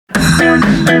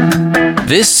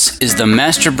This is the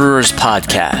Master Brewers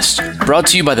Podcast, brought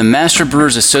to you by the Master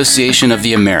Brewers Association of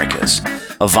the Americas,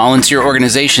 a volunteer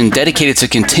organization dedicated to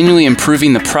continually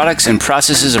improving the products and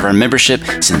processes of our membership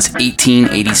since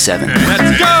 1887.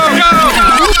 Let's go!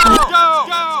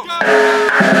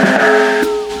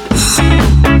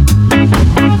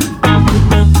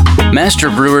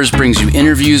 Master Brewers brings you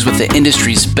interviews with the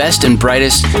industry's best and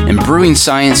brightest in brewing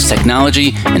science,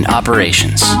 technology, and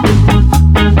operations.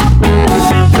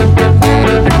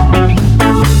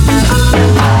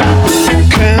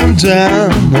 Calm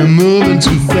down, I'm moving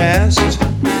too fast.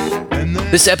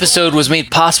 This episode was made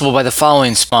possible by the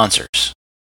following sponsors.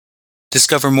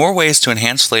 Discover more ways to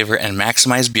enhance flavor and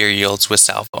maximize beer yields with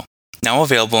Salvo. Now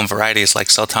available in varieties like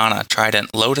Sultana,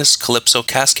 Trident, Lotus, Calypso,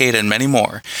 Cascade, and many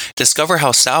more. Discover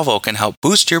how Salvo can help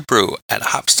boost your brew at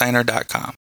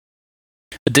hopsteiner.com.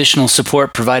 Additional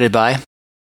support provided by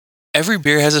Every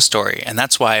beer has a story, and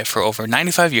that's why, for over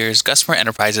 95 years, Gusmer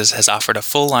Enterprises has offered a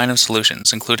full line of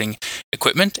solutions, including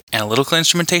equipment, analytical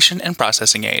instrumentation, and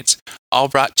processing aids, all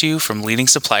brought to you from leading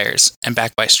suppliers and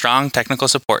backed by strong technical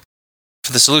support.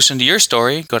 For the solution to your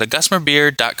story, go to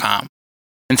gusmerbeer.com.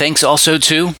 And thanks also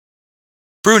to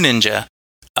Brew Ninja,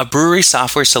 a brewery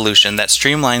software solution that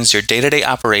streamlines your day-to-day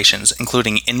operations,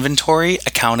 including inventory,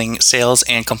 accounting, sales,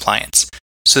 and compliance,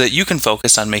 so that you can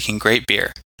focus on making great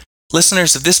beer.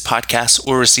 Listeners of this podcast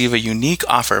will receive a unique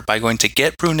offer by going to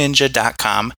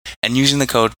getbrewninja.com and using the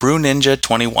code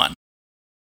BrewNinja21.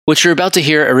 What you're about to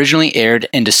hear originally aired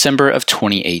in December of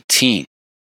 2018.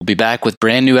 We'll be back with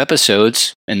brand new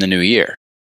episodes in the new year.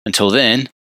 Until then,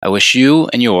 I wish you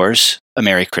and yours a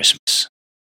Merry Christmas.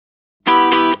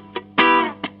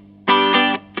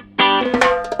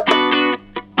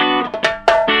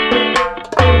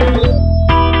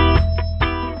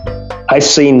 I've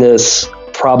seen this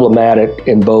problematic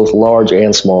in both large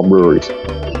and small breweries.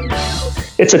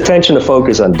 It's attention to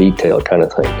focus on detail kind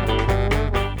of thing.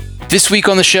 This week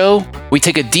on the show, we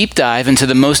take a deep dive into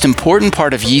the most important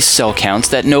part of yeast cell counts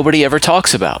that nobody ever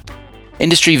talks about.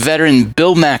 Industry veteran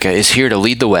Bill Macca is here to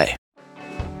lead the way.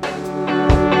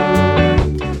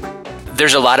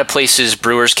 There's a lot of places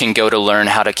brewers can go to learn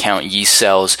how to count yeast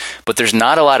cells, but there's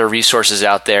not a lot of resources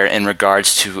out there in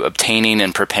regards to obtaining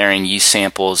and preparing yeast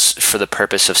samples for the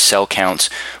purpose of cell counts.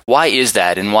 Why is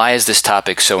that, and why is this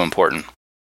topic so important?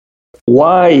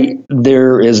 Why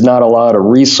there is not a lot of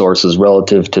resources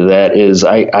relative to that is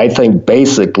I think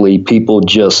basically people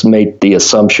just make the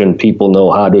assumption people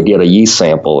know how to get a yeast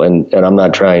sample, and I'm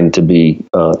not trying to be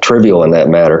trivial in that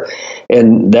matter.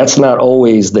 And that's not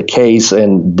always the case,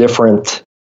 and different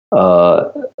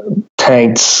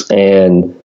tanks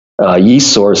and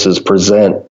yeast sources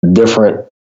present different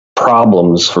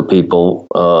problems for people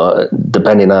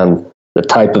depending on the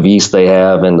type of yeast they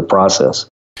have and the process.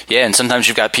 Yeah, and sometimes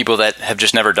you've got people that have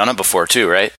just never done it before too,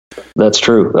 right? That's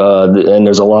true. And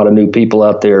there's a lot of new people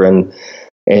out there. And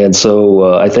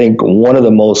so I think one of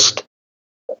the most,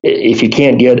 if you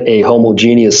can't get a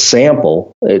homogeneous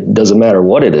sample, it doesn't matter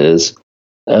what it is,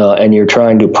 and you're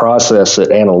trying to process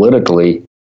it analytically,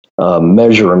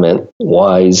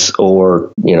 measurement-wise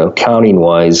or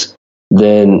counting-wise,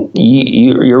 then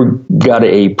you've got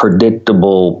a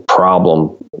predictable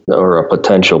problem or a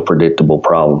potential predictable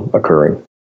problem occurring.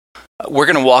 We're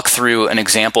going to walk through an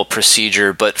example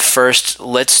procedure, but first,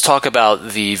 let's talk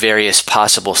about the various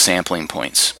possible sampling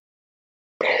points.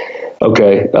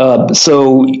 Okay,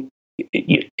 so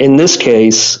in this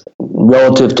case,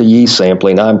 relative to yeast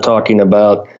sampling, I'm talking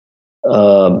about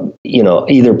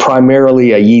either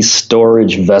primarily a yeast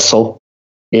storage vessel,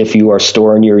 if you are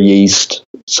storing your yeast,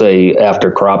 say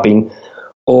after cropping,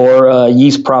 or a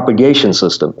yeast propagation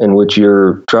system in which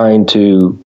you're trying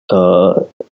to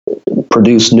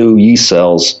produce new yeast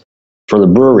cells for the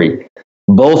brewery.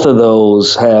 Both of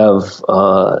those have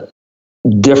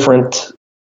different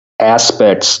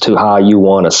aspects to how you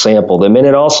want to sample them. And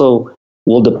it also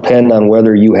will depend on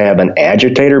whether you have an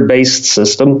agitator-based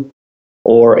system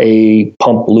or a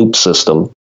pump loop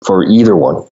system for either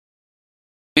one.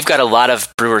 We've got a lot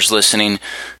of brewers listening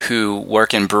who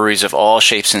work in breweries of all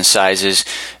shapes and sizes,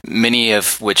 many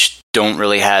of which don't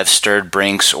really have stirred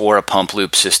brinks or a pump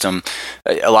loop system.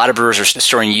 A lot of brewers are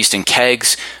storing yeast in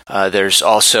kegs. There's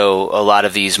also a lot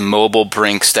of these mobile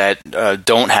brinks that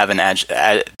don't have an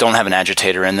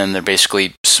agitator, and then they're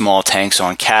basically small tanks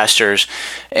on casters.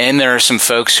 And there are some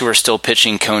folks who are still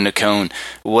pitching cone to cone.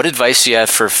 What advice do you have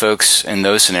for folks in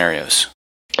those scenarios?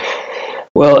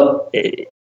 Well,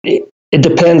 it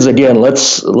depends. Again,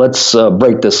 let's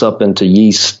break this up into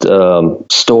yeast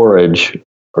storage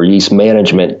or yeast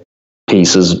management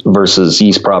pieces versus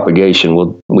yeast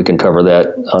propagation. We can cover that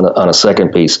on a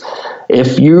second piece.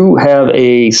 If you have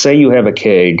say you have a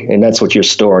keg, and that's what you're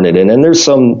storing it in, and there's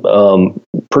some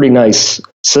pretty nice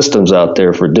systems out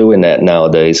there for doing that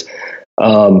nowadays.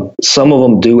 Some of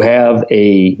them do have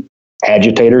a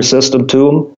agitator system to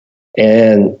them,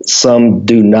 and some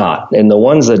do not. And the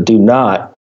ones that do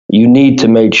not, you need to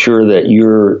make sure that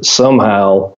you're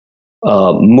somehow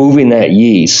moving that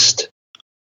yeast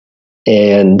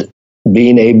and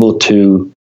being able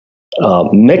to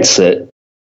mix it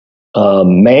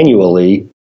manually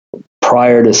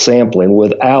prior to sampling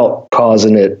without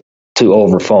causing it to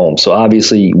overfoam. So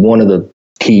obviously one of the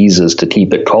keys is to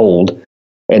keep it cold,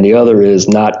 and the other is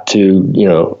not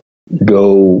to,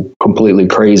 go completely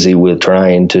crazy with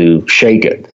trying to shake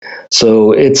it.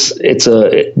 So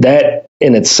that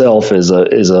in itself is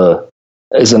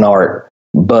an art.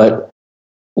 But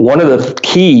one of the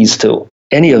keys to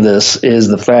any of this is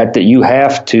the fact that you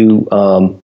have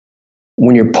to,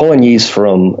 when you're pulling yeast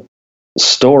from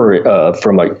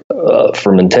from a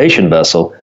fermentation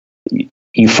vessel,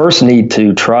 you first need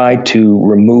to try to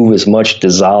remove as much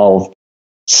dissolved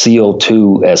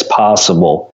CO2 as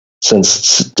possible,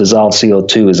 since dissolved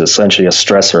CO2 is essentially a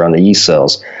stressor on the yeast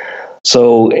cells.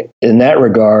 So in that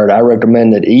regard, I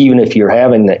recommend that even if you're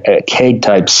having a keg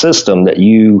type system, that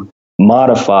you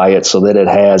modify it so that it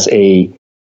has a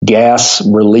gas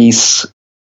release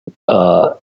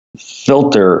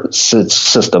filter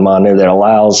system on there that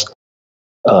allows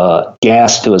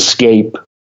gas to escape,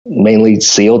 mainly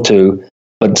CO2,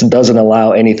 but doesn't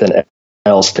allow anything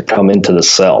else to come into the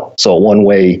cell. So a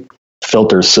one-way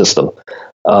filter system.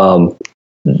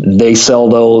 They sell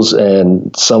those,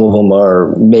 and some of them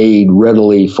are made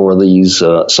readily for these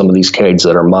some of these kegs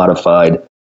that are modified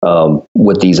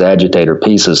with these agitator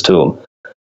pieces to them.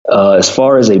 As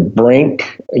far as a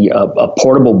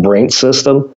portable brink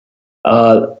system,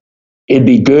 it'd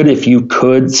be good if you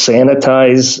could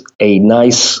sanitize a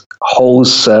nice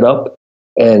hose setup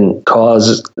and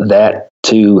cause that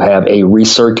to have a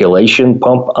recirculation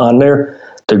pump on there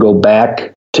to go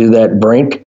back to that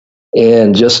brink,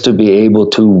 and just to be able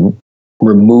to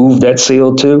remove that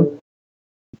CO2.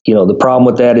 The problem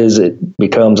with that is it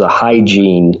becomes a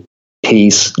hygiene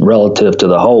piece relative to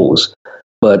the hose.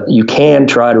 But you can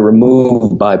try to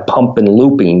remove by pump and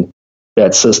looping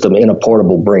that system in a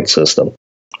portable brink system.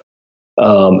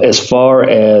 As far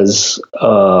as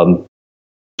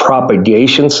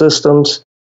propagation systems,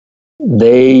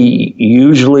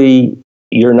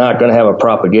 you're not going to have a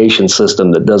propagation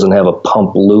system that doesn't have a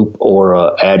pump loop or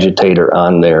a agitator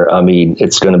on there. I mean,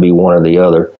 it's going to be one or the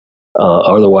other.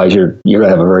 Otherwise, you're going to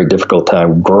have a very difficult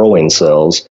time growing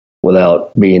cells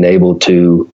without being able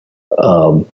to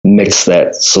mix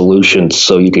that solution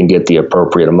so you can get the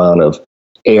appropriate amount of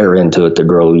air into it to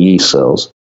grow yeast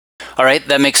cells. All right,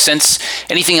 that makes sense.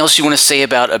 Anything else you want to say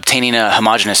about obtaining a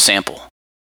homogeneous sample?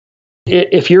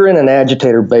 If you're in an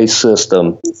agitator-based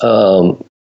system,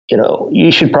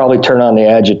 you should probably turn on the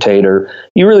agitator.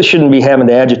 You really shouldn't be having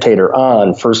the agitator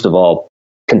on, first of all,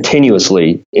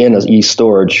 continuously in a yeast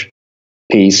storage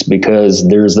piece, because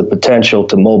there's the potential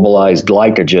to mobilize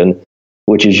glycogen,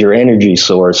 which is your energy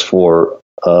source for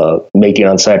making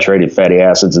unsaturated fatty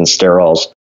acids and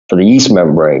sterols for the yeast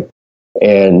membrane.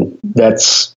 And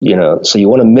that's, so you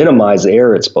want to minimize the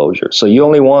air exposure. So you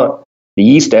only want the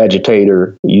yeast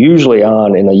agitator usually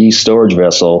on in a yeast storage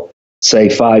vessel, say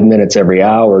 5 minutes every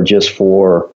hour, just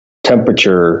for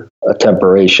temperature,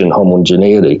 temperation,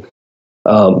 homogeneity.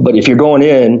 But if you're going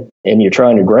in and you're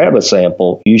trying to grab a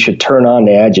sample, you should turn on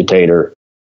the agitator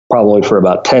probably for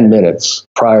about 10 minutes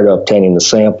prior to obtaining the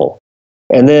sample.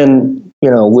 And then,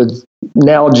 with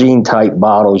Nalgene type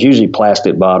bottles, usually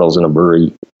plastic bottles in a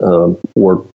brewery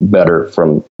work better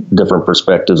from different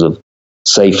perspectives of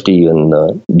safety and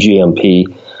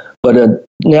GMP. But a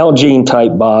Nalgene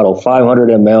type bottle, 500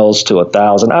 mLs to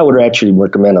 1,000, I would actually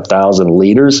recommend 1,000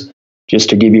 liters just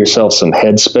to give yourself some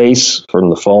headspace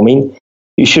from the foaming.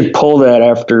 You should pull that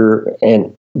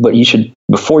but you should,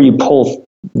 before you pull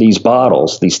these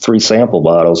bottles, these 3 sample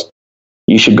bottles,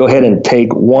 you should go ahead and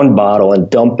take one bottle and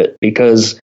dump it,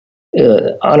 because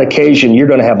on occasion you're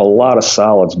going to have a lot of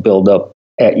solids build up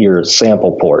at your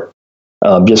sample port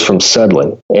just from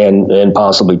settling and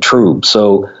possibly trube.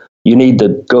 So you need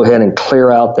to go ahead and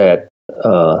clear out that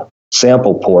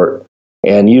sample port,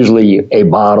 and usually a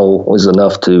bottle is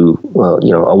enough to,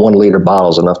 a 1 liter bottle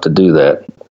is enough to do that.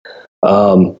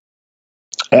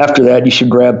 After that, you should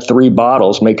grab 3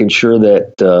 bottles, making sure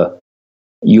that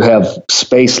you have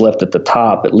space left at the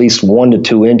top, at least 1 to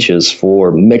 2 inches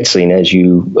for mixing as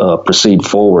you proceed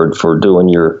forward for doing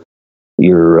your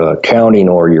counting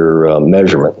or your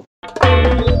measurement.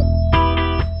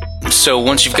 So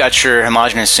once you've got your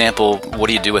homogeneous sample, what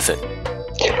do you do with it?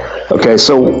 Okay,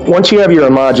 so once you have your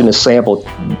homogeneous sample,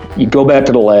 you go back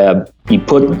to the lab, you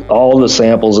put all the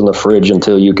samples in the fridge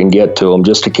until you can get to them,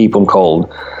 just to keep them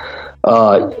cold.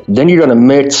 Then you're going to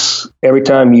mix every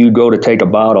time you go to take a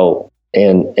bottle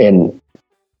and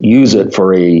use it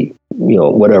for a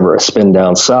spin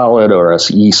down solid or a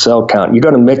yeast cell count. You're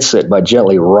going to mix it by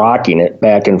gently rocking it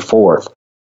back and forth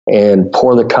and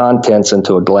pour the contents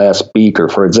into a glass beaker.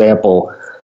 For example,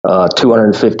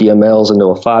 250 mLs into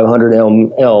a 500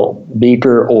 ml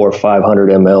beaker, or 500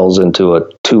 mLs into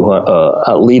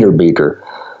a liter beaker.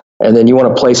 And then you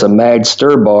want to place a mag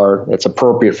stir bar that's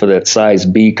appropriate for that size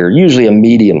beaker. Usually a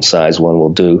medium size one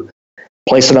will do.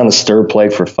 Place it on a stir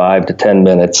plate for 5 to 10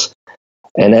 minutes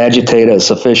and agitate at a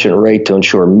sufficient rate to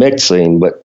ensure mixing,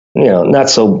 but not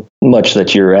so much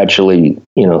that you're actually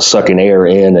sucking air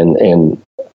in and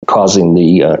causing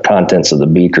the contents of the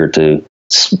beaker to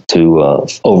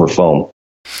over foam.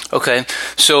 Okay,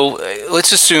 so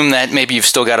let's assume that maybe you've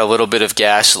still got a little bit of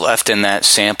gas left in that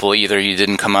sample. Either you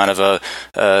didn't come out of a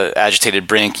agitated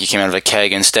brink, you came out of a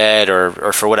keg instead,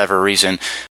 or for whatever reason.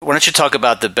 Why don't you talk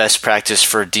about the best practice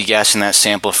for degassing that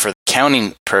sample for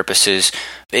counting purposes?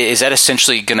 Is that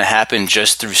essentially going to happen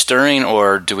just through stirring,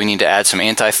 or do we need to add some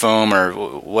anti-foam, or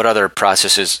what other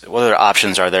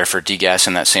options are there for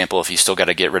degassing that sample if you still got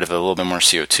to get rid of a little bit more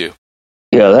CO2?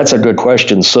 Yeah, that's a good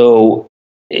question. So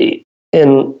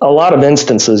in a lot of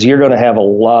instances, you're going to have a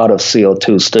lot of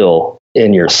CO2 still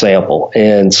in your sample.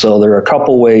 And so there are a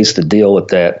couple ways to deal with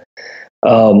that.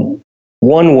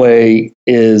 One way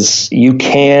is you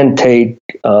can take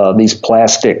these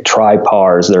plastic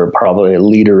tripars that are probably a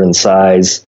liter in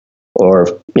size or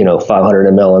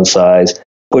 500 ml in size.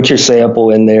 Put your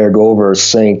sample in there, go over a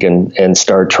sink and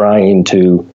start trying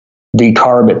to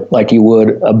decarb it like you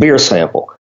would a beer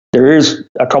sample. There is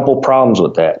a couple problems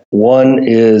with that. One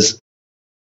is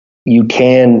you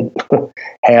can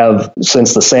have,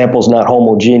 since the sample's not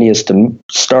homogeneous to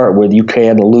start with, you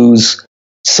can lose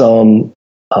some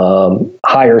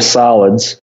higher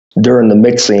solids during the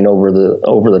mixing over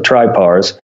the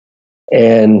tripars.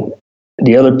 And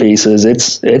the other piece is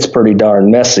it's pretty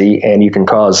darn messy, and you can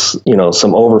cause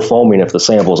some overfoaming if the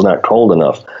sample is not cold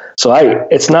enough. So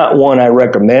it's not one I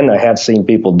recommend. I have seen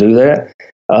people do that.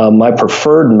 My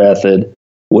preferred method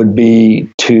would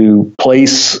be to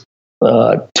place 2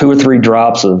 or 3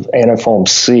 drops of antifoam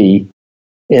C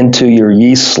into your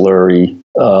yeast slurry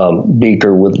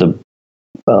beaker with the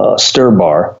stir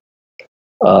bar,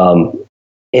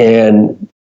 and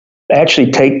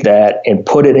actually take that and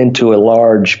put it into a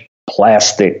large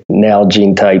plastic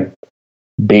Nalgene type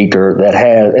beaker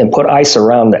and put ice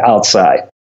around the outside,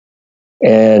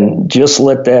 and just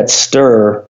let that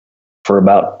stir for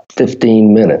about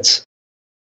 15 minutes.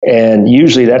 And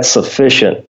usually that's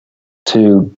sufficient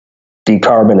to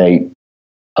decarbonate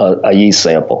a yeast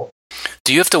sample.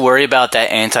 Do you have to worry about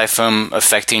that anti-foam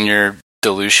affecting your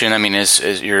dilution? I mean,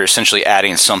 is you're essentially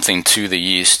adding something to the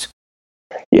yeast?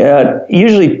 Yeah,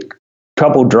 usually a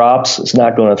couple drops is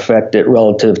not going to affect it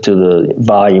relative to the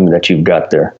volume that you've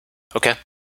got there. Okay.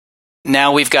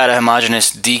 Now we've got a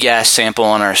homogeneous degas sample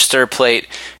on our stir plate.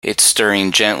 It's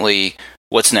stirring gently.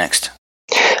 What's next?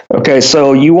 Okay,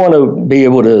 so you want to be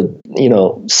able to,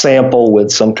 sample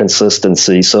with some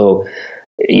consistency. So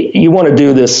you want to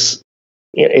do this.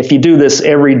 If you do this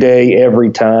every day,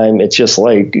 every time, it's just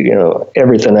like,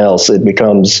 everything else. It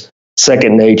becomes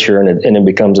second nature, and it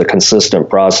becomes a consistent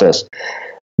process.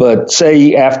 But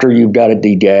say after you've got it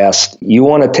degassed, you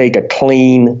want to take a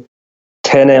clean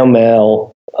 10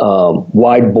 ml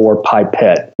wide bore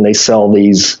pipette. And they sell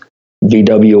these,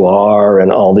 VWR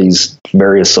and all these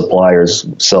various suppliers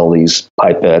sell these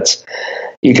pipettes.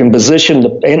 You can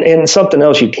position and something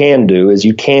else you can do is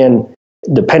you can,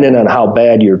 depending on how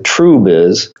bad your trube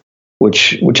is,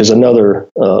 which is another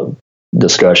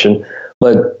discussion,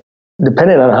 but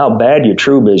depending on how bad your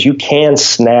trube is, you can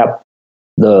snap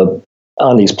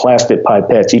on these plastic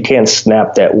pipettes, you can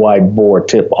snap that wide bore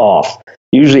tip off.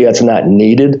 Usually that's not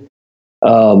needed.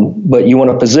 But you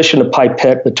want to position the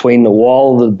pipette between the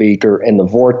wall of the beaker and the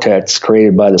vortex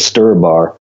created by the stir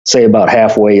bar, say about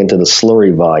halfway into the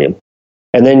slurry volume.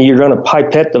 And then you're going to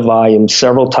pipette the volume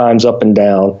several times up and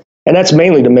down, and that's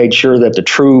mainly to make sure that the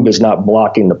trube is not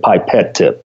blocking the pipette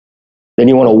tip. Then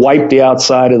you want to wipe the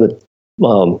outside of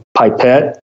the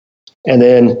pipette, and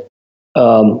then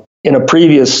in a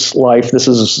previous life, this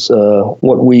is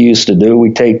what we used to do.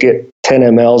 We take it 10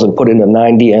 mLs and put in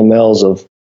 90 mLs of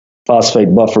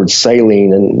phosphate buffered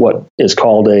saline in what is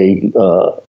called a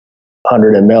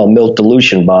 100 ml milk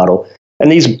dilution bottle.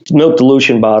 And these milk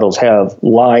dilution bottles have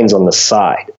lines on the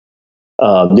side.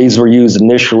 These were used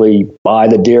initially by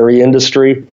the dairy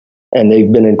industry, and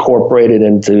they've been incorporated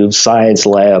into science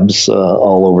labs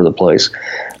all over the place.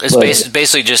 It's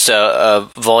basically just a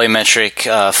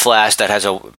volumetric flask that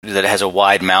has a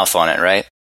wide mouth on it, right?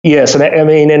 Yes, and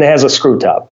it has a screw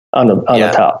top on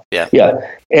the top. Yeah,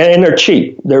 and they're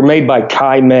cheap. They're made by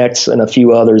Chemex and a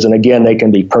few others, and again, they can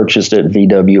be purchased at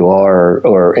VWR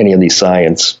or any of these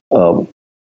scientific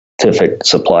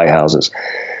supply houses.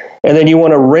 And then you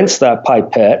want to rinse that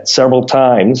pipette several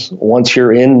times once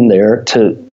you're in there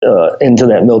into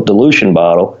that milk dilution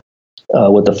bottle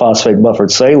with the phosphate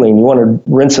buffered saline. You want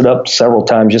to rinse it up several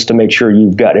times just to make sure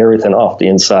you've got everything off the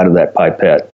inside of that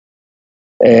pipette.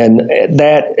 And at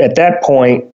that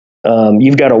point,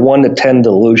 you've got a 1 to 10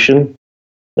 dilution.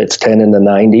 It's 10 in the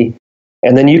 90.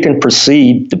 And then you can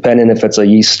proceed, depending if it's a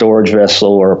yeast storage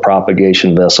vessel or a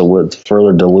propagation vessel, with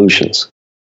further dilutions.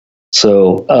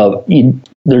 So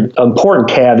the important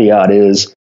caveat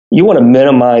is you want to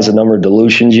minimize the number of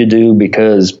dilutions you do,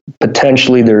 because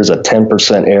potentially there's a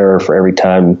 10% error for every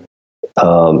time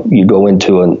you go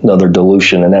into another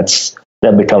dilution, and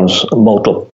that becomes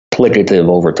multiplicative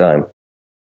over time.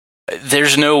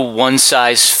 There's no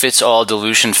one-size-fits-all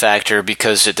dilution factor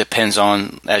because it depends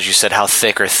on, as you said, how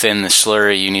thick or thin the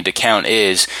slurry you need to count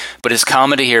is. But it's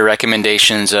common to hear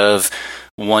recommendations of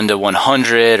 1 to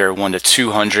 100 or 1 to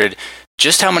 200.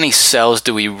 Just how many cells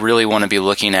do we really want to be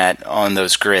looking at on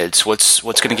those grids? What's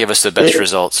going to give us the best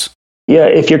results? Yeah,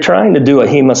 if you're trying to do a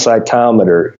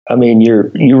hemocytometer,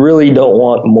 you really don't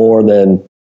want more than,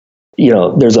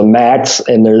 there's a max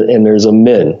and there's a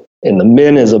min. And the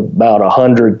min is about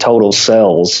 100 total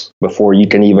cells before you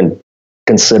can even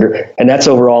consider, and that's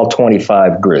over all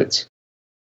 25 grids.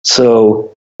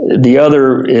 So the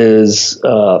other is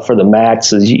for the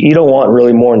max is you don't want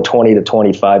really more than 20 to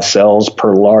 25 cells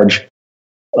per large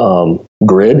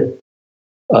grid,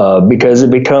 because it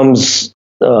becomes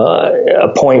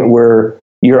a point where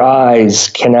your eyes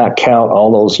cannot count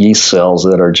all those yeast cells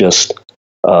that are just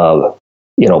piled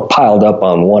up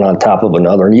on one on top of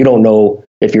another, and you don't know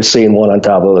if you're seeing one on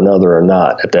top of another or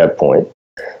not at that point.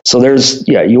 So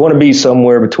you want to be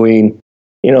somewhere between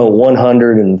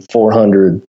 100 and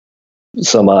 400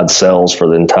 some odd cells for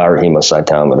the entire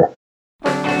hemocytometer.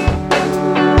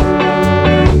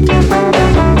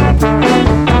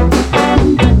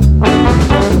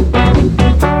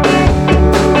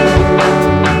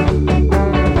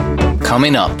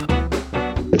 Coming up,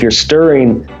 if you're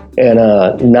stirring in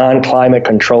a non-climate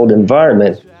controlled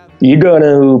environment, you're going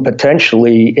to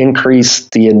potentially increase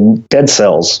the dead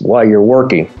cells while you're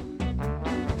working.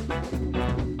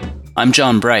 I'm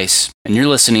John Bryce, and you're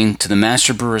listening to the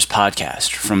Master Brewers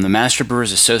Podcast from the Master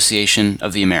Brewers Association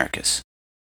of the Americas.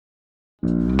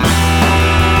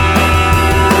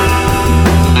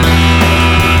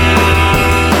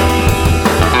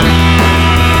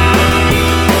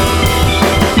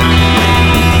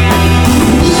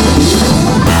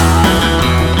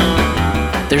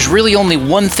 There's really only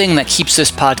one thing that keeps this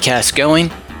podcast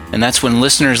going, and that's when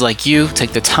listeners like you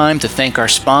take the time to thank our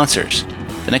sponsors.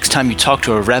 The next time you talk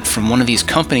to a rep from one of these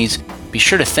companies, be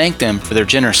sure to thank them for their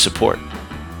generous support.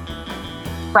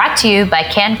 Brought to you by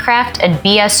CanCraft and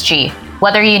BSG.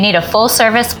 Whether you need a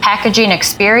full-service packaging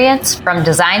experience from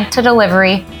design to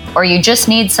delivery, or you just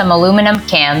need some aluminum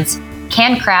cans,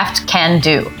 CanCraft can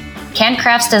do.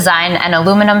 CanCraft's design and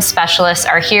aluminum specialists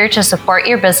are here to support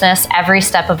your business every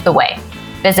step of the way.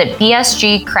 Visit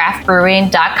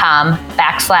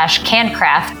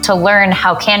bsgcraftbrewing.com/CanCraft to learn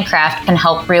how CanCraft can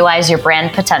help realize your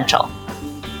brand potential.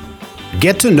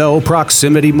 Get to know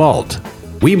Proximity Malt.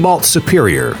 We malt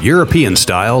superior,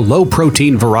 European-style,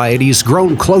 low-protein varieties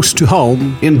grown close to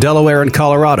home in Delaware and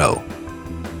Colorado.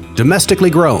 Domestically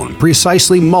grown,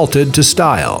 precisely malted to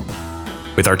style.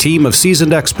 With our team of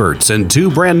seasoned experts and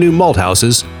 2 brand-new malt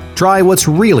houses, try what's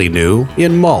really new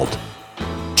in malt.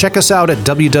 Check us out at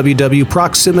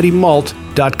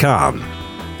www.proximitymalt.com.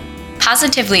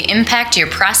 Positively impact your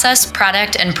process,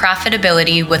 product, and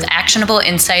profitability with actionable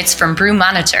insights from Brew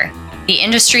Monitor, the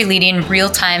industry-leading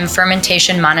real-time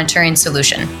fermentation monitoring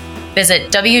solution.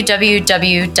 Visit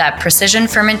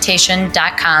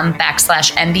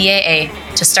www.precisionfermentation.com/MBAA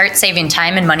to start saving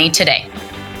time and money today.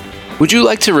 Would you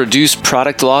like to reduce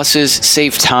product losses,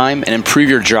 save time, and improve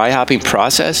your dry hopping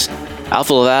process?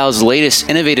 Alfa Laval's latest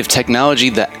innovative technology,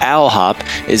 the AlHop,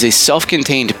 is a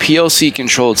self-contained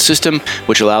PLC-controlled system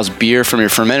which allows beer from your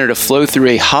fermenter to flow through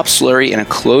a hop slurry in a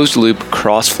closed-loop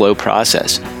cross-flow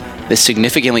process. This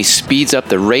significantly speeds up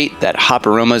the rate that hop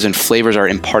aromas and flavors are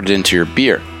imparted into your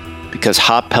beer. Because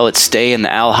hop pellets stay in the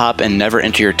AlHop and never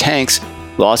enter your tanks,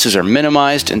 losses are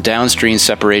minimized and downstream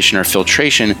separation or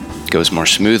filtration goes more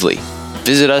smoothly.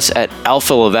 Visit us at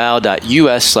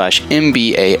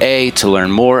alphalaval.us/MBAA to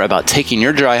learn more about taking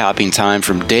your dry hopping time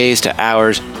from days to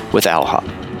hours with AlHop.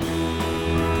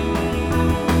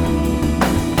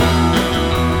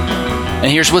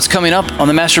 And here's what's coming up on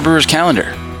the Master Brewers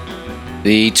calendar.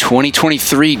 The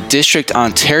 2023 District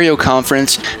Ontario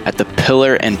Conference at the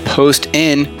Pillar and Post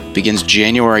Inn begins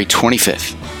January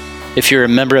 25th. If you're a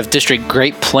member of District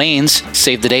Great Plains,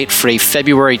 save the date for a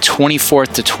February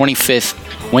 24th to 25th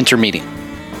winter meeting.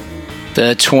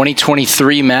 The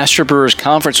 2023 Master Brewers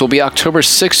Conference will be October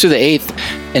 6th through the 8th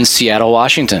in Seattle,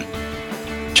 Washington.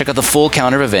 Check out the full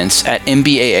calendar of events at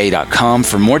mbaa.com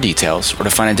for more details or to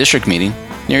find a district meeting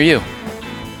near you.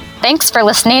 Thanks for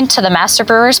listening to the Master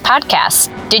Brewers podcast.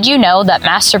 Did you know that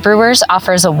Master Brewers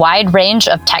offers a wide range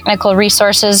of technical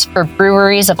resources for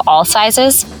breweries of all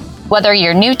sizes? Whether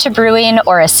you're new to brewing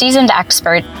or a seasoned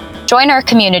expert, join our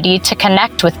community to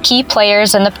connect with key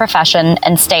players in the profession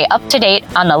and stay up to date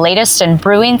on the latest in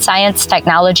brewing science,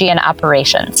 technology, and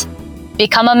operations.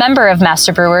 Become a member of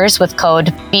Master Brewers with code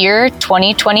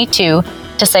BEER2022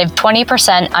 to save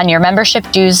 20% on your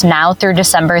membership dues now through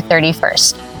December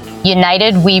 31st.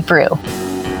 United We Brew.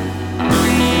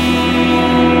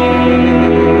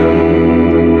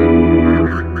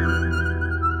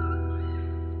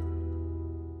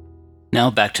 Now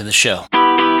back to the show.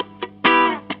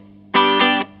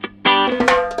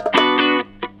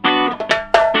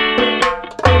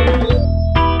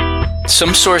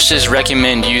 Some sources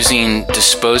recommend using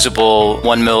disposable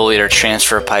 1 milliliter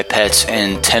transfer pipettes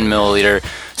and 10 milliliter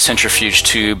centrifuge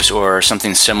tubes or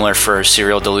something similar for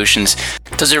cereal dilutions.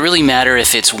 Does it really matter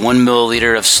if it's 1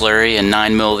 milliliter of slurry and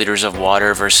 9 milliliters of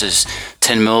water versus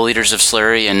 10 milliliters of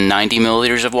slurry and 90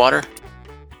 milliliters of water?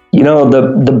 You know,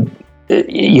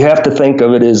 you have to think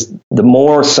of it as the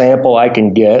more sample I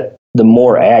can get, the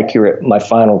more accurate my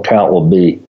final count will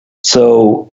be.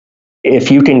 So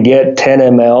if you can get 10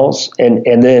 mLs,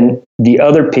 and then the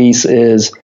other piece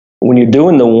is when you're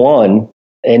doing the one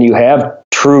and you have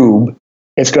trub,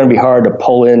 it's going to be hard to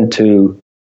pull into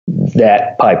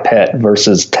that pipette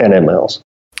versus 10 mLs.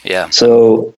 Yeah.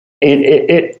 So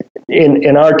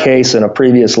in our case, in a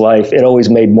previous life, it always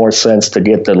made more sense to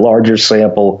get the larger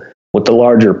sample with the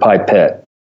larger pipette.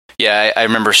 Yeah, I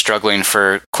remember struggling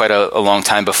for quite a long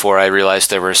time before I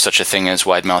realized there was such a thing as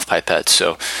wide mouth pipettes.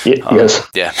 So, yes.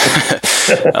 Yeah.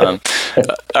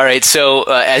 All right. So,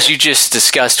 as you just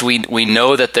discussed, we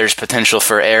know that there's potential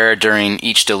for error during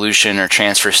each dilution or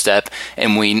transfer step,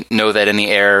 and we know that any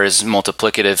error is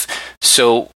multiplicative.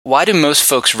 So, why do most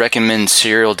folks recommend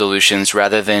serial dilutions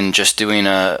rather than just doing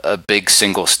a big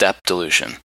single step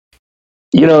dilution?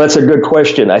 You know, that's a good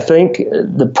question. I think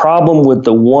the problem with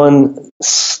the one-step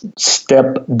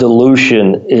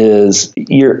dilution is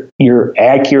your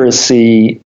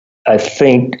accuracy, I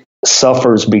think,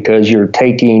 suffers because you're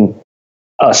taking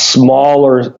a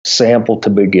smaller sample to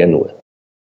begin with,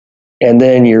 and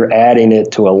then you're adding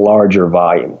it to a larger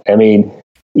volume. I mean,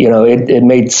 you know, it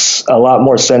makes a lot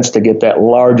more sense to get that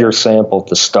larger sample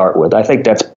to start with. I think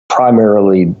that's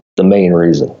primarily the main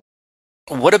reason.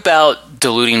 What about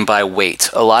diluting by weight?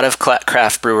 A lot of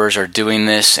craft brewers are doing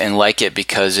this and like it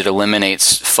because it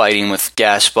eliminates fighting with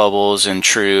gas bubbles and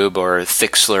trub or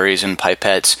thick slurries and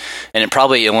pipettes, and it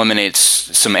probably eliminates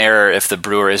some error if the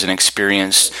brewer isn't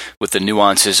experienced with the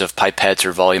nuances of pipettes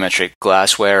or volumetric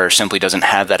glassware or simply doesn't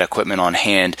have that equipment on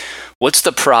hand. What's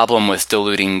the problem with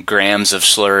diluting grams of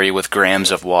slurry with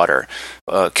grams of water?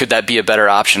 Could that be a better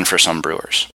option for some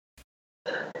brewers?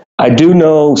 I do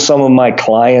know some of my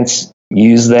clients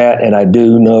use that, and I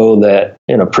do know that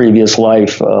in a previous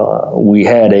life we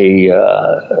had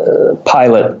a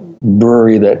pilot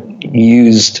brewery that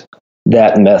used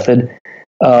that method.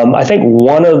 I think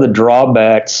one of the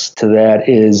drawbacks to that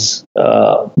is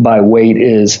by weight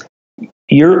is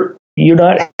you're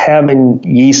not having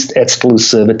yeast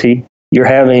exclusivity. You're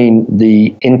having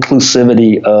the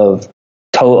inclusivity of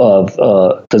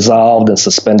dissolved and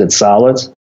suspended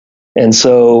solids, and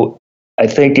so I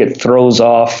think it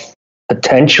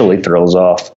potentially throws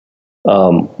off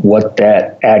what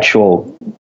that actual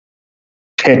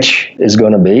pitch is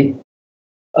going to be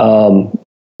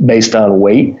based on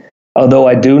weight. Although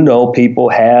I do know people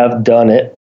have done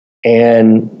it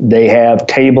and they have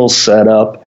tables set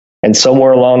up, and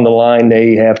somewhere along the line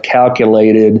they have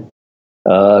calculated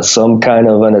some kind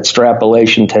of an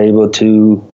extrapolation table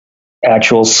to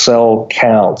actual cell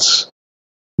counts.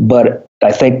 But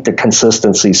I think the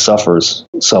consistency suffers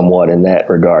somewhat in that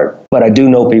regard. But I do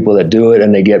know people that do it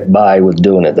and they get by with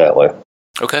doing it that way.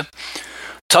 Okay.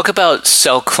 Talk about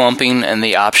cell clumping and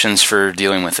the options for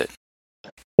dealing with it.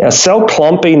 Yeah, cell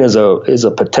clumping is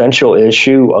a potential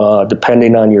issue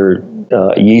depending on your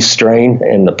yeast strain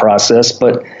and the process.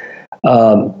 But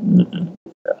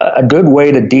a good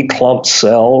way to declump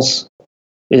cells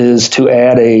is to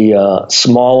add a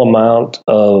small amount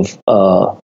of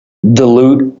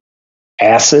dilute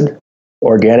acid,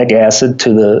 organic acid,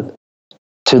 to the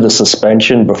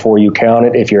suspension before you count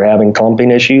it if you're having clumping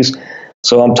issues.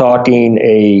 So I'm talking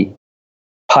a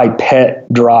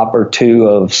pipette drop or two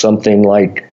of something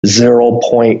like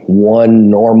 0.1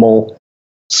 normal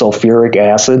sulfuric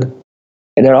acid.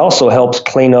 And it also helps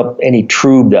clean up any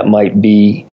trube that might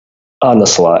be on the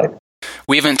slide.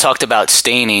 We haven't talked about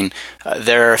staining.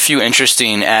 There are a few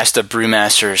interesting Ask the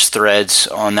Brewmasters threads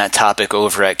on that topic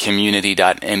over at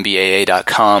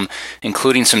community.mbaa.com,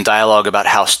 including some dialogue about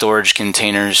how storage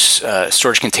container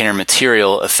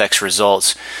material affects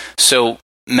results. So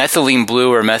methylene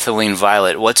blue or methylene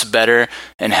violet, what's better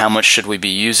and how much should we be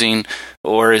using?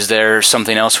 Or is there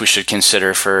something else we should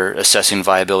consider for assessing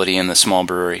viability in the small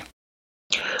brewery?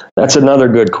 That's another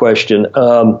good question.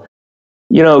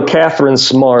 Catherine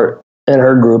Smart and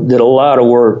her group did a lot of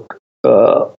work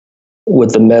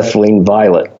with the methylene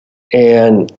violet,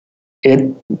 and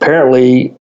it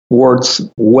apparently works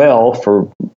well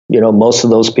for most of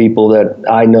those people that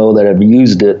I know that have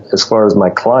used it as far as my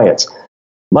clients.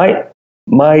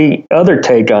 My other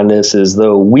take on this is,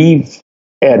 though, we've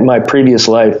at my previous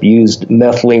life used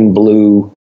methylene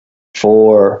blue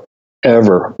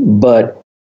forever, but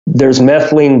there's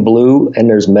methylene blue and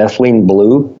there's methylene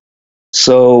blue.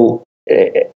 So,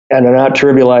 and I'm not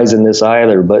trivializing this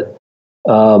either, but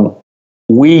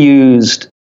we used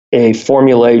a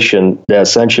formulation that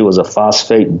essentially was a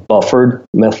phosphate buffered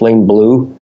methylene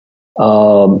blue.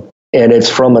 And it's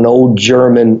from an old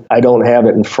German, I don't have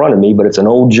it in front of me, but it's an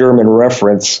old German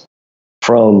reference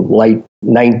from like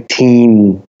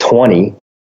 1920,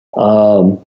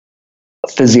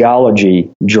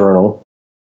 physiology journal.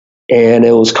 And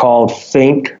it was called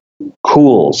Fink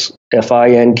Kuhles,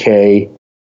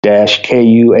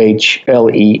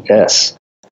 FINK-KUHLES.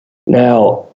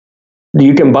 Now,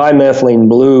 you can buy methylene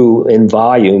blue in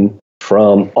volume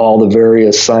from all the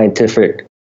various scientific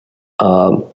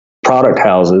product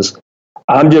houses.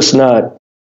 I'm just not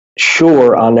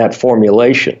sure on that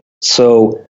formulation.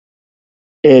 So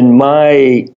in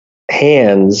my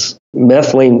hands,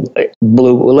 methylene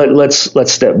blue,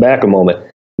 let's step back a moment.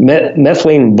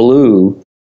 Methylene blue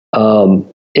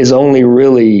is only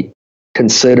really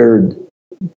considered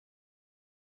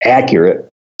accurate,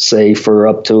 say, for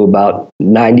up to about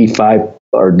 95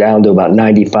 or down to about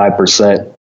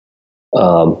 95%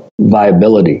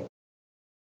 viability.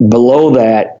 Below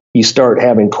that, you start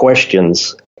having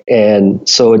questions. And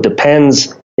so it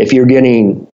depends if you're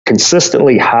getting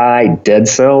consistently high dead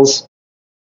cells.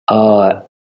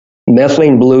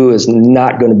 Methylene blue is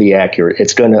not going to be accurate.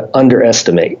 It's going to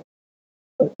underestimate.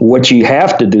 What you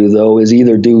have to do, though, is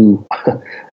either do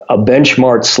a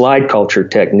benchmark slide culture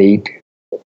technique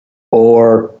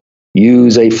or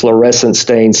use a fluorescent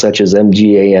stain such as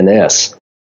MGANS.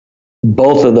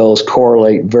 Both of those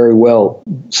correlate very well,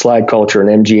 slide culture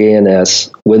and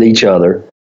MGANS, with each other.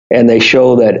 And they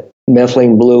show that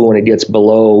methylene blue, when it gets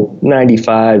below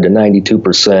 95 to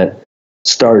 92%,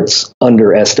 starts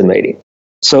underestimating.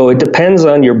 So it depends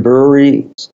on your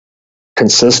brewery's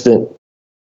consistent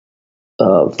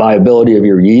viability of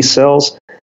your yeast cells.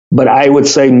 But I would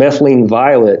say methylene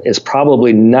violet is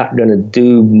probably not going to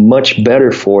do much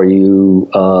better for you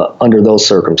under those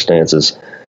circumstances.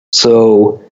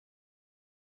 So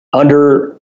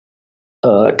under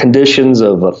conditions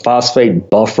of a phosphate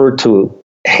buffer to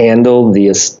handle the,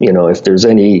 if there's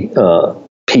any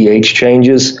pH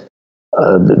changes,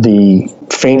 the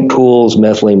Fink Kuhles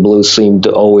methylene blue seem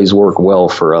to always work well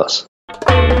for us.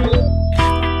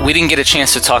 We didn't get a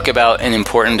chance to talk about an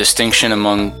important distinction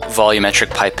among volumetric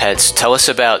pipettes. Tell us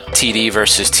about TD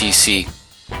versus TC.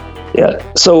 Yeah,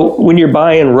 so when you're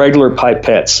buying regular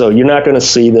pipettes, so you're not going to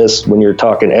see this when you're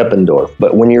talking Eppendorf,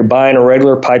 but when you're buying a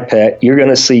regular pipette, you're going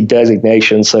to see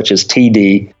designations such as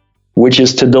TD, which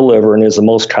is to deliver and is the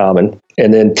most common,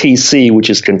 and then TC,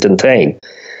 which is to contain.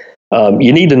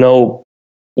 You need to know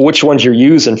which ones you're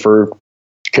using for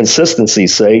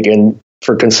consistency's sake, and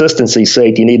for consistency's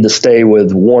sake, you need to stay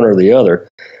with one or the other.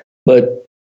 But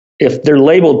if they're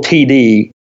labeled TD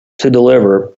to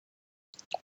deliver,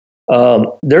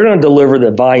 they're going to deliver the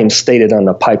volume stated on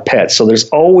the pipette. So there's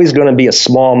always going to be a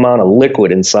small amount of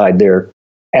liquid inside there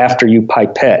after you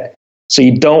pipette. So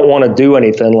you don't want to do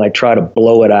anything like try to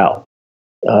blow it out.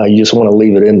 You just want to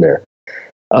leave it in there.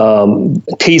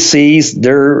 TCs,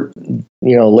 they're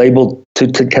labeled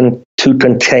to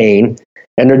contain,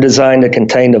 and they're designed to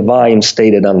contain the volume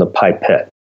stated on the pipette.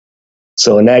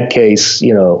 So in that case,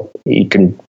 you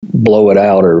can blow it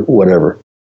out or whatever.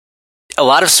 A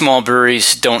lot of small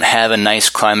breweries don't have a nice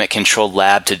climate-controlled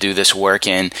lab to do this work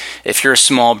in. If you're a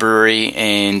small brewery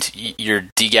and you're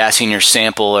degassing your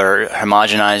sample or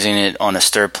homogenizing it on a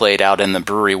stir plate out in the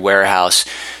brewery warehouse,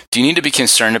 do you need to be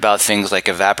concerned about things like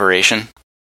evaporation?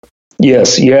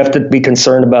 Yes, you have to be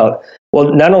concerned about,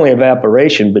 well, not only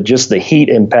evaporation, but just the heat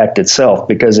impact itself.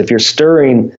 Because if you're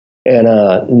stirring in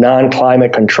a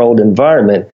non-climate controlled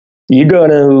environment, you're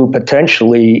going to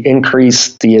potentially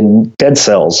increase the dead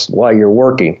cells while you're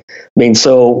working. I mean,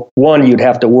 so one, you'd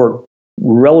have to work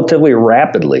relatively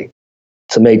rapidly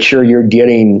to make sure you're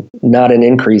getting not an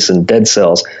increase in dead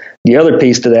cells. The other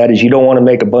piece to that is you don't want to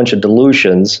make a bunch of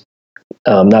dilutions.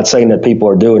 I'm not saying that people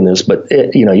are doing this, but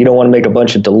you don't want to make a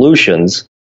bunch of dilutions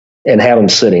and have them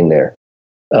sitting there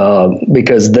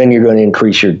because then you're going to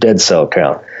increase your dead cell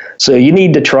count. So you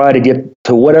need to try to get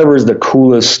to whatever is the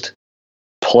coolest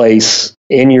place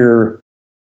in your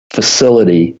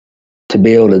facility to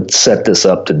be able to set this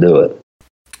up to do it.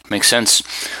 Makes sense.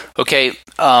 Okay.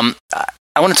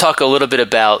 I want to talk a little bit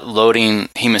about loading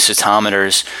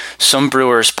hemocytometers. Some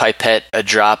brewers pipette a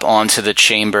drop onto the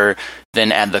chamber,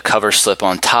 then add the cover slip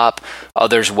on top.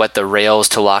 Others wet the rails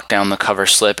to lock down the cover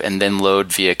slip and then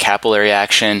load via capillary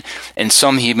action. And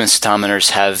some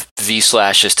hemocytometers have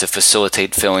V-slashes to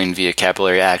facilitate filling via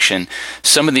capillary action.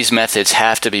 Some of these methods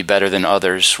have to be better than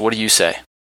others. What do you say?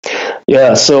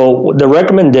 Yeah, so the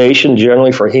recommendation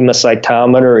generally for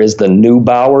hemocytometer is the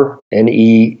Neubauer,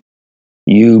 N-E-U-B-A-U-R-E-R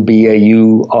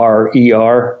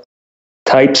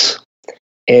types.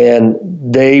 And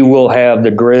they will have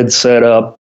the grid set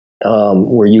up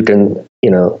where you can,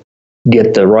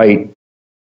 get the right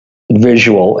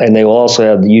visual, and they will also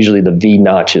have usually the V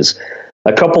notches.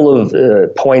 A couple of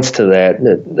points to that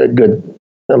good.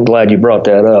 I'm glad you brought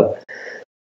that up.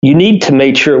 You need to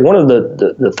make sure one of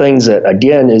the things that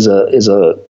again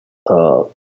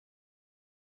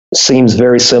seems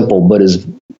very simple, but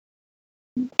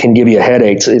can give you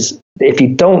headaches is if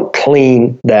you don't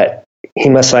clean that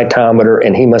hemocytometer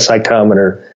and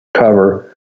hemocytometer cover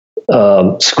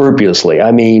scrupulously.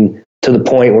 I mean, to the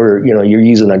point where you're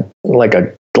using a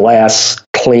glass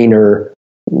cleaner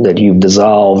that you've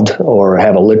dissolved, or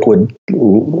have a liquid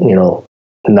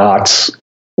Knox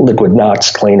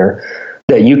cleaner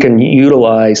that you can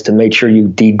utilize to make sure you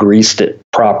degreased it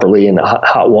properly and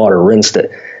hot water rinsed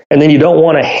it. And then you don't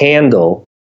want to handle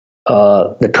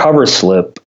the cover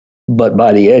slip but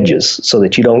by the edges, so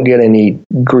that you don't get any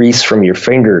grease from your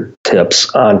fingertips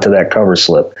onto that cover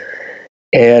slip.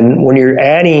 And when you're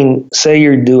adding, say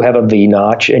you do have a V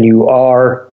notch and you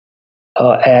are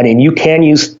adding, you can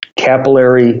use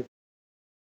capillary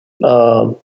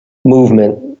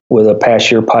movement with a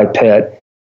pass-your pipette.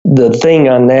 The thing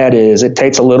on that is it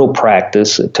takes a little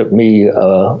practice. It took me,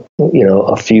 a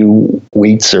few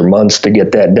weeks or months to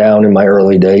get that down in my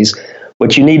early days.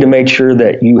 But you need to make sure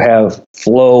that you have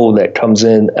flow that comes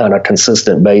in on a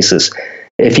consistent basis.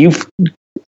 If you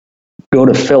go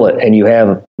to fill it and you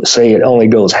have, say, it only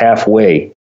goes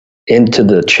halfway into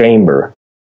the chamber,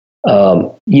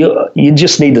 you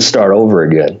just need to start over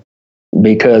again,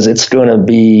 because it's going to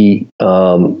be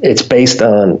it's based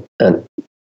on an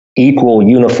equal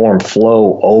uniform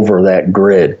flow over that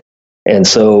grid. And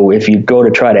so if you go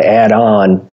to try to add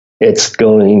on, it's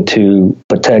going to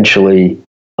potentially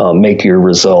make your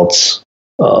results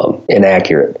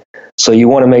inaccurate. So you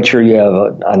want to make sure you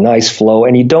have a nice flow,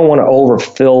 and you don't want to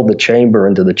overfill the chamber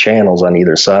into the channels on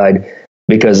either side,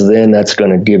 because then that's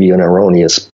going to give you an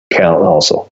erroneous count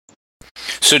also.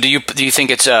 So do you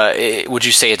think it's would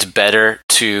you say it's better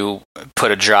to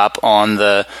put a drop on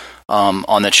the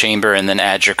chamber and then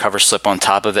add your cover slip on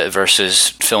top of it versus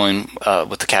filling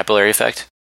with the capillary effect?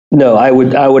 No, I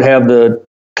would have the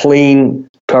clean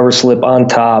cover slip on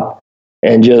top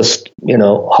and just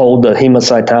hold the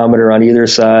hemocytometer on either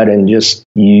side and just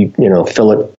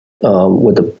fill it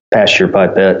with the pass-your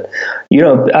pipette.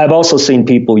 I've also seen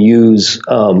people use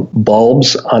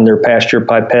bulbs on their pass-your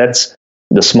pipettes,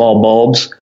 the small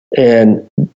bulbs. And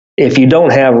if you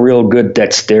don't have real good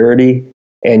dexterity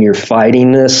and you're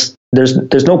fighting this,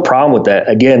 there's no problem with that.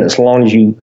 Again, as long as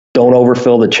you don't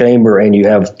overfill the chamber and you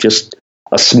have just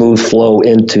a smooth flow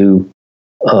into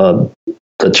the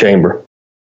chamber.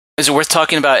 Is it worth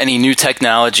talking about any new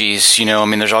technologies?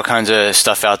 There's all kinds of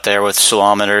stuff out there with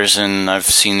salometers, and I've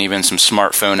seen even some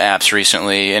smartphone apps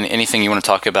recently. And anything you want to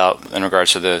talk about in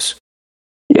regards to this?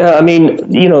 Yeah,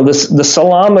 the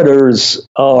salometers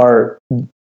are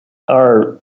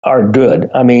good.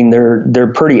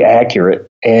 They're pretty accurate,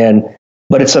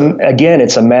 but it's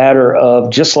a matter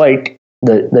of, just like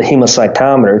the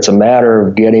hemocytometer, it's a matter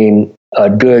of getting a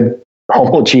good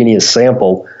homogeneous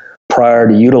sample prior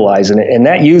to utilizing it. And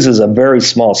that uses a very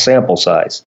small sample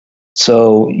size.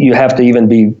 So you have to even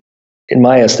be, in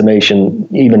my estimation,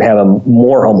 even have a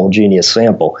more homogeneous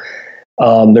sample.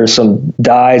 There's some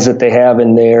dyes that they have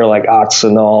in there, like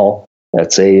oxinol.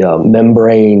 That's a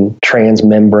transmembrane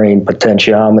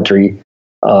potentiometry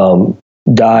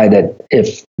dye that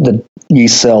if the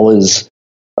yeast cell is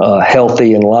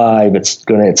healthy and live, it's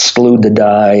going to exclude the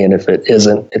dye, and if it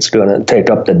isn't, it's going to take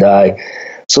up the dye.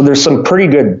 So there's some pretty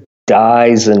good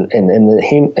dyes,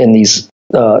 and these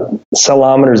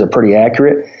cellometers are pretty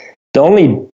accurate. The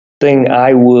only thing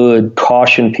I would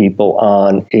caution people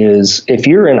on is if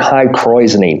you're in high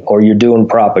krausening or you're doing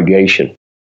propagation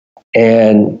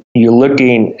and you're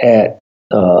looking at,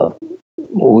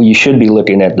 you should be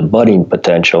looking at the budding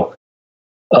potential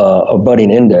or budding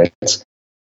index,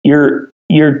 you're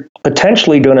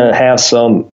potentially going to have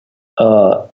some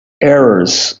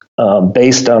errors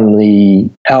based on the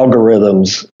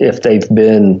algorithms, if they've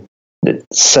been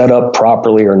set up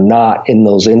properly or not in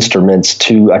those instruments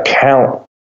to account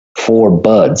for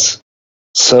buds.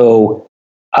 So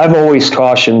I've always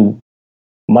cautioned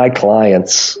my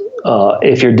clients,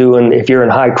 if you're in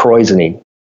high krausening,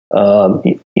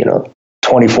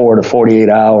 24 to 48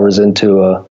 hours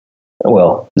into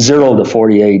 0 to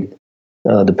 48,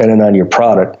 depending on your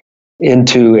product,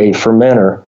 into a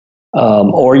fermenter,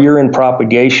 or you're in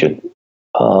propagation,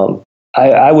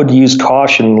 I would use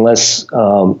caution unless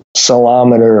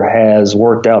Cellometer has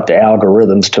worked out the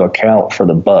algorithms to account for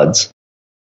the buds.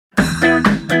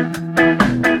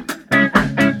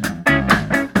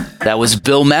 That was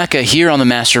Bill Macca here on the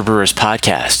Master Brewers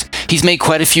Podcast. He's made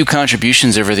quite a few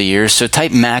contributions over the years, so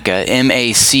type Macca,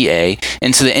 M-A-C-A,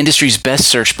 into the industry's best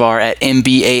search bar at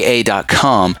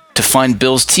mbaa.com to find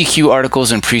Bill's TQ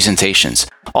articles and presentations.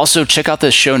 Also, check out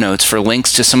the show notes for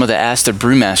links to some of the Ask the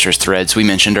Brewmasters threads we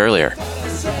mentioned earlier.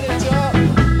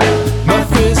 My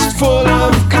fist full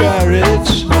of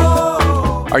courage.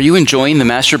 Are you enjoying the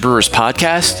Master Brewers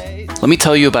Podcast? Let me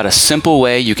tell you about a simple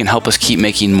way you can help us keep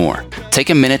making more. Take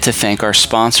a minute to thank our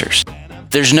sponsors.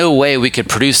 There's no way we could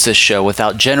produce this show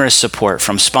without generous support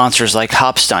from sponsors like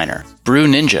Hopsteiner, Brew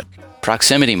Ninja,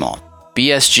 Proximity Malt,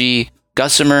 BSG,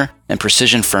 Gussamer, and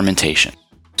Precision Fermentation.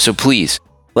 So please,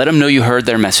 let them know you heard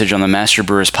their message on the Master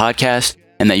Brewers Podcast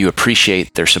and that you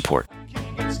appreciate their support.